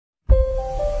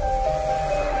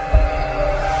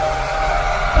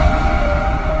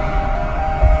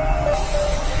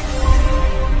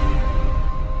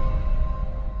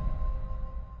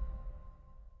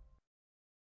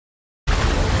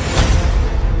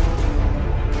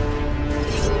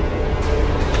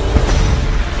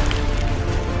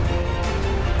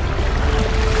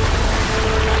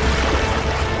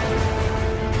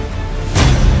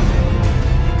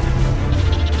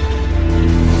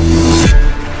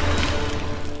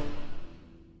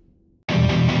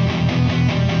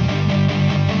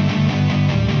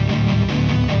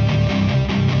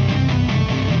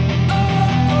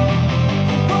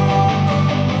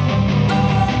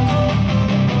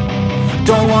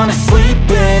wanna sleep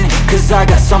in, cause I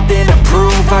got something to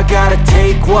prove. I gotta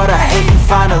take what I hate and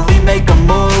finally make a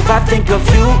move. I think of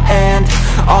you and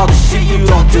all the shit you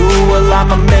don't do. Well,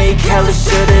 I'ma make hella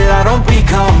sure that I don't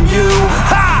become you.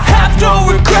 I have no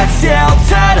regrets, yeah, I'll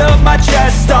tie up my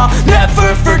chest. I'll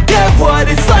never forget what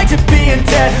it's like to be in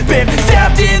debt. Been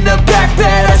stabbed in the back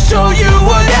bed, I'll show you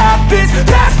what happens.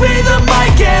 Pass me the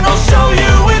mic and I'll show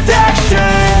you with action.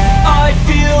 I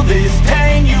feel this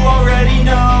pain, you already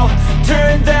know.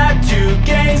 Turn that to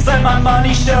gains, let my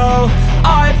money show.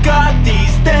 I've got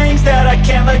these things that I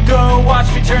can't let go. Watch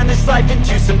me turn this life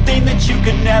into something that you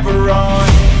could never own.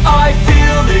 I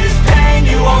feel this pain,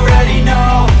 you already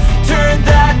know. Turn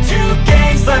that to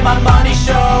gains, let my money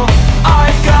show.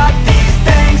 I've got these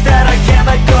things that I can't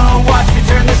let go. Watch me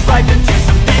turn this life into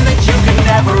something that you could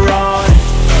never own.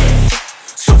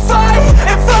 So fight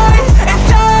and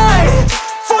die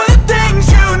for the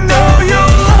things you know you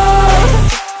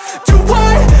love. Do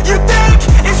what you think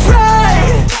is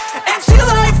right and see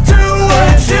life do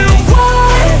what you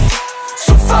want.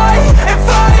 So fight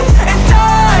and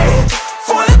die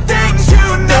for the things you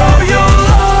know you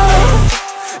love.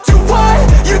 Do what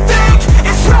you think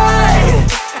is right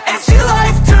and see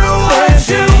life do what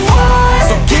you want.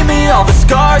 So give me all the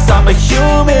scars, I'm a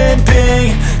human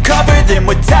being. Cover them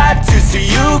with tattoos so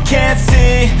you can't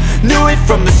see. Knew it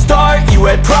from the start, you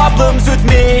had problems with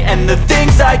me and the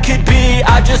things I could be,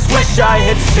 I just wish I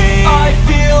had seen. I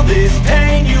feel this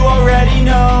pain, you already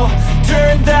know.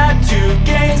 Turn that to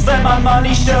gains, let my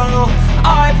money show.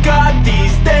 I've got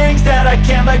these things that I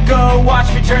can't let go.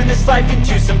 Watch me turn this life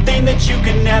into something that you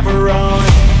can never own.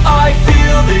 I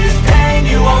feel this pain,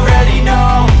 you already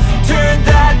know. Turn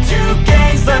that to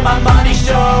gains, let my money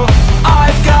show.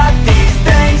 I've got these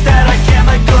things that I can't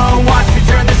let go. Watch me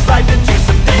turn this life into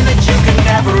something that you can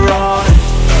never own.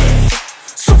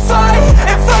 So fight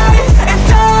and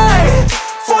die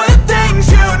for the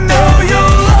things you know you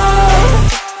love.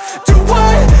 Do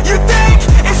what you think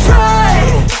is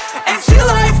right and see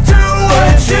life do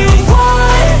what you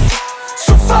want.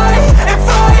 So fight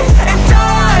and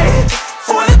die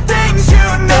for the things you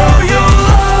know you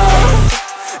love.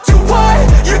 Do what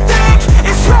you think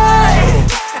is right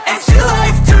and see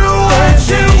life do what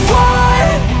you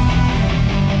want.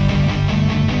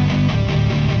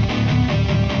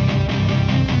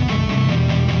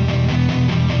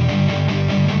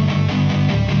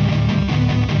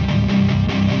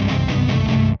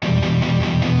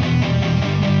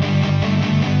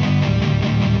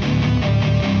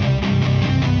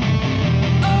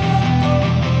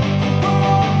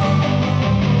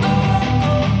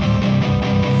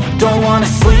 Don't wanna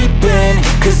sleep in,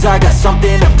 cause I got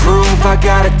something to prove. I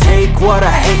gotta take what I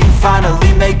hate and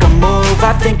finally make a move.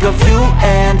 I think of you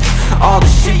and all the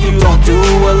shit you don't do.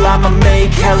 Well, I'ma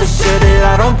make hella sure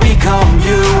that I don't become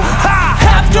you. I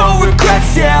have no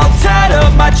regrets, yeah, I'll tie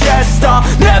up my chest. I'll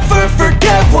never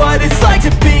forget what it's like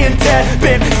to be in debt.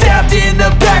 Been stabbed in the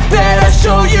back bed, I'll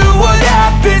show you what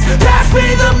happens. Pass me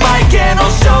the mic and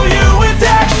I'll show you with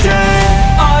action.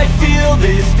 I feel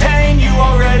this pain, you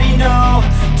already know.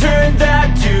 Turn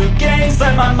that to gains,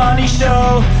 let my money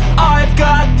show. I've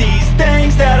got these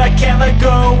things that I can't let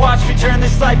go. Watch me turn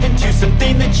this life into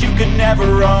something that you could never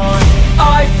own.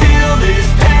 I feel this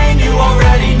pain, you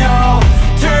already know.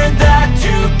 Turn that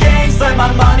to gains, let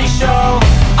my money show.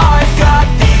 I've got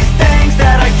these things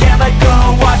that I can't let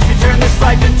go. Watch me turn this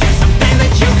life into something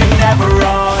that you can never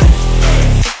own.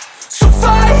 So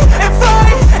fight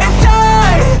and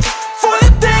die for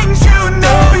the things you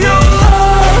know you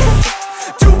love.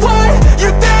 Do what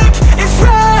you think is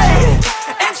right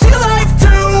and see life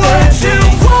do what you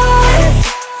want.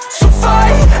 So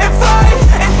fight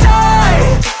and die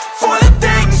for the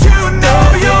things you know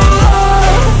you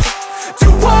love. Do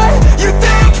what you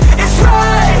think is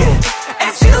right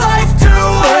and see life do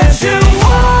what you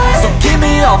want. So give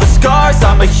me all the scars,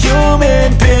 I'm a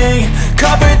human being.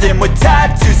 Cover them with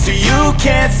tattoos so you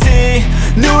can't see.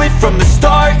 Knew it from the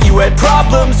start, you had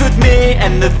problems with me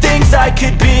and the things I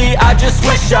could be, I just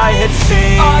wish I had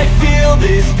seen. I feel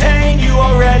this pain, you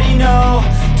already know.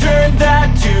 Turn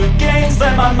that to gains,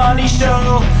 let my money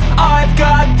show. I've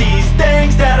got these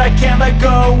things that I can't let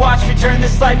go. Watch me turn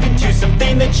this life into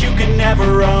something that you can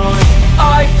never own.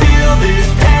 I feel this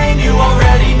pain, you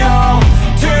already know.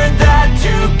 Turn that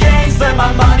to gains, let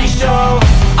my money show.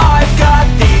 I've got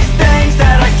these things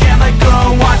that I can't let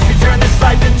go. Watch me turn this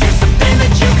life into something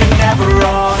that you can never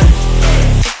own.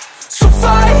 So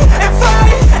fight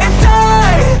and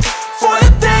die for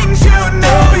the things you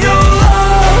know you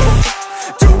love.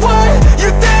 Do what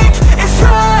you think is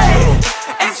right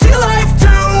and see life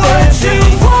do what you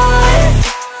want.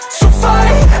 So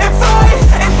fight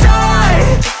and die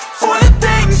for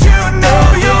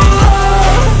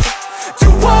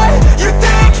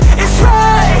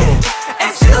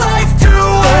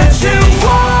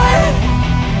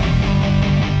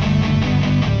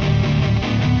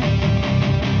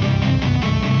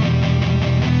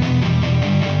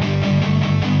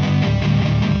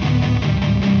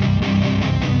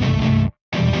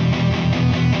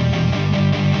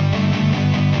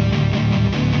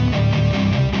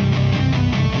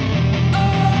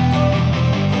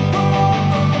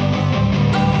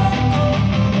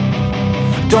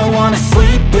Don't wanna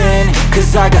sleep in,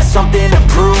 cause I got something to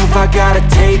prove. I gotta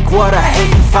take what I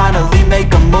hate and finally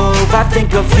make a move. I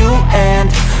think of you and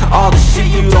all the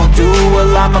shit you don't do.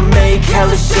 Well, I'ma make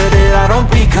hella sure that I don't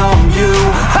become you.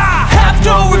 I have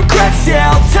no regrets,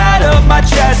 yeah, I'll tie up my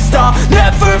chest. I'll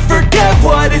never forget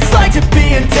what it's like to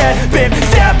be in debt. Been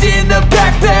stabbed in the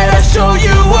back bed, I'll show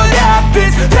you what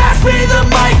happens. Pass me the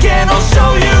mic and I'll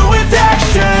show you with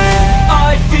action.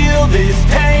 I feel this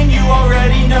pain, you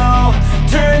already know.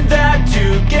 Turn that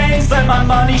to gains, let my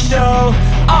money show.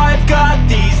 I've got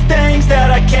these things that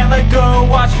I can't let go.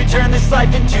 Watch me turn this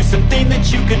life into something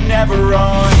that you could never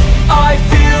own. I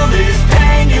feel this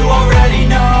pain, you already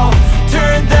know.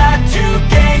 Turn that to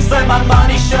gains, let my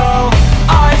money show.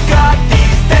 I've got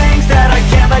these things that I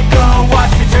can't let go.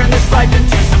 Watch me turn this life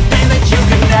into something that you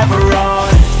could never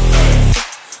own.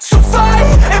 So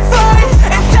fight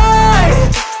and die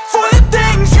for the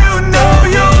things you know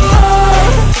you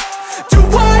love. Do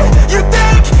what you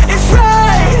think is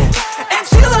right and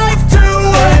see life do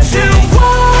what you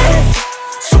want.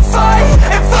 So fight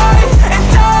and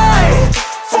die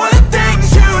for the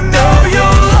things you know you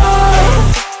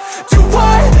love. Do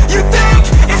what you think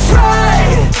is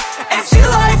right and see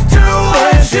life do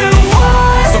what you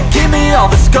want. So give me all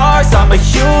the scars, I'm a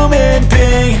human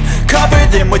being. Cover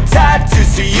them with tattoos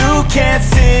so you can't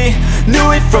see.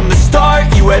 Knew it from the start,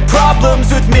 you had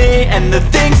problems with me and the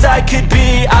things I could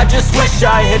be, I just wish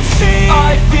I had seen.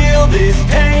 I feel this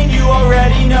pain, you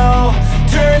already know.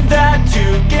 Turn that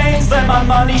to gains, let my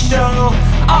money show.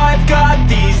 I've got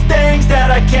these things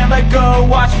that I can't let go.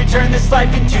 Watch me turn this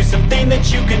life into something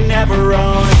that you can never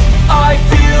own. I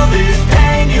feel this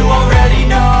pain, you already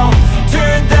know.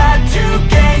 Turn that to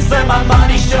gains, let my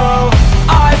money show.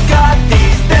 I've got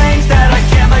these things that I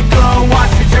can't let go.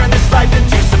 Watch me turn this life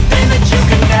into something that you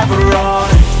can never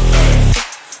own.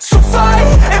 So fight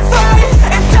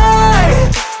and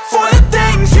die for the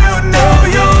things you know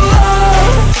you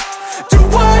love. Do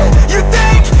what you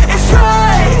think is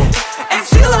right and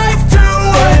see life do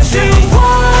what you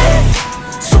want.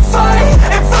 So fight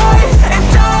and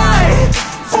die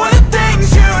for the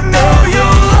things you know you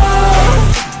love.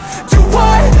 Do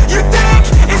what you think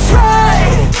is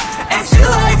right and see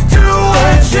life do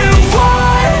what you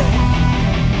want.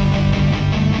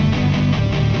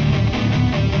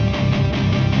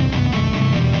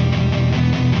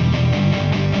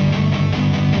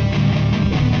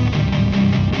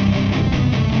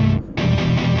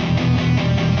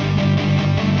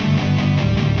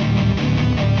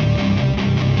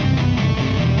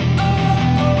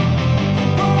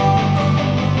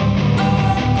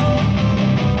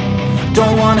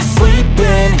 Don't wanna sleep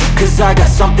in, cause I got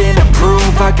something to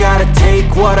prove. I gotta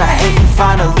take what I hate and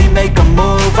finally make a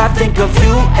move. I think of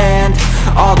you and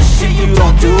all the shit you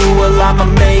don't do. Well, I'ma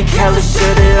make hella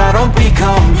sure that I don't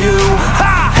become you.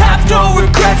 I have no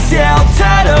regrets, yeah, I'll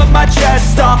tie up my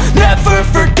chest. I'll never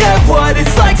forget what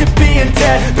it's like to be in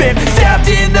debt. Been stabbed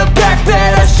in the back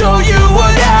bed, I'll show you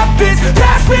what happens.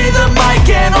 Pass me the mic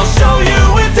and I'll show you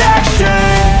with action.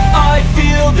 I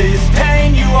feel this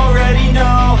pain, you already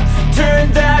know.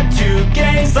 Turn that to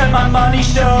gains, let my money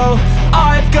show.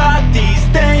 I've got these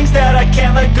things that I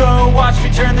can't let go. Watch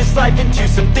me turn this life into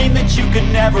something that you could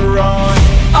never own.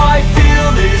 I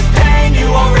feel this pain, you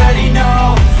already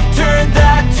know. Turn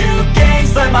that to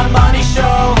gains, let my money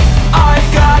show. I've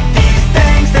got these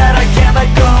things that I can't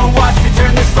let go. Watch me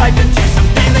turn this life into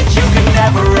something that you could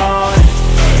never own.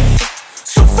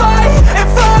 So fight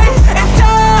and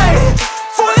die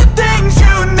for the things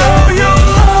you know you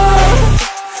love.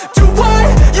 Do what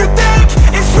you think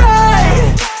is right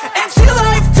and see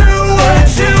life do what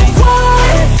you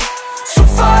want. So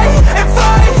fight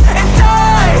and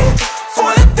die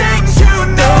for the things you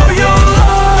know you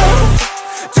love.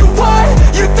 Do what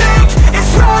you think is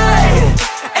right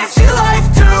and see life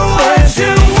do what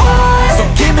you want. So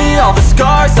give me all the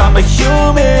scars, I'm a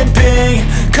human being.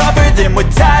 Cover them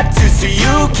with tattoos so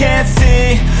you can't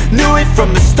see. Knew it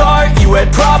from the start, you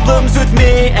had problems with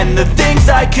me and the things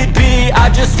I could be, I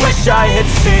just wish I had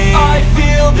seen. I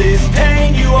feel this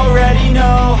pain, you already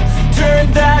know.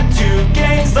 Turn that to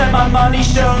gains, let my money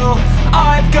show.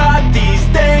 I've got these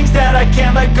things that I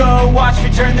can't let go. Watch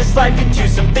me turn this life into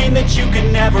something that you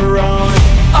can never own.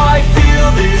 I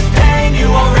feel this pain, you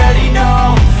already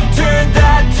know. Turn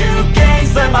that to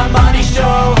gains, let my money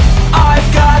show. I've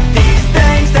got these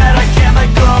things that I can't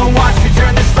let go. Watch me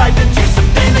turn this life into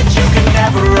something that you can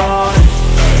never own.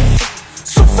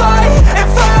 So fight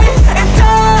and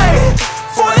die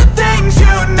for the things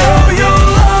you know you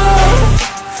love.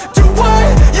 Do what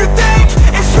you think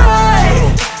is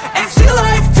right and see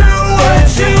life do what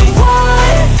you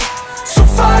want. So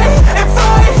fight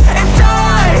and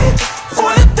die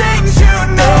for the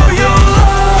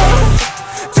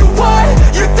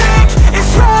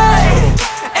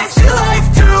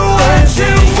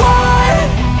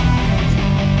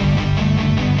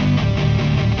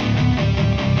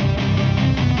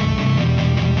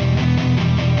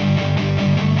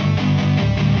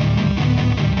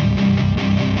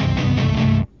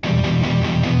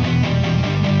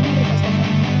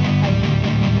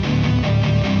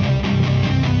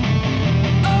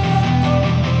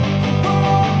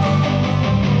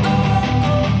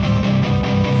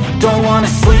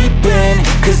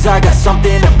cause I got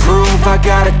something to prove. I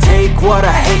gotta take what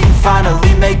I hate and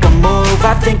finally make a move.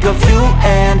 I think of you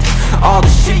and all the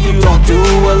shit you don't do.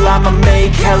 Well, I'ma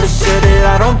make hella sure that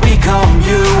I don't become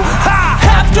you. I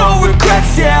have no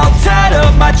regrets, yeah, I'll tie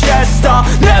up my chest. I'll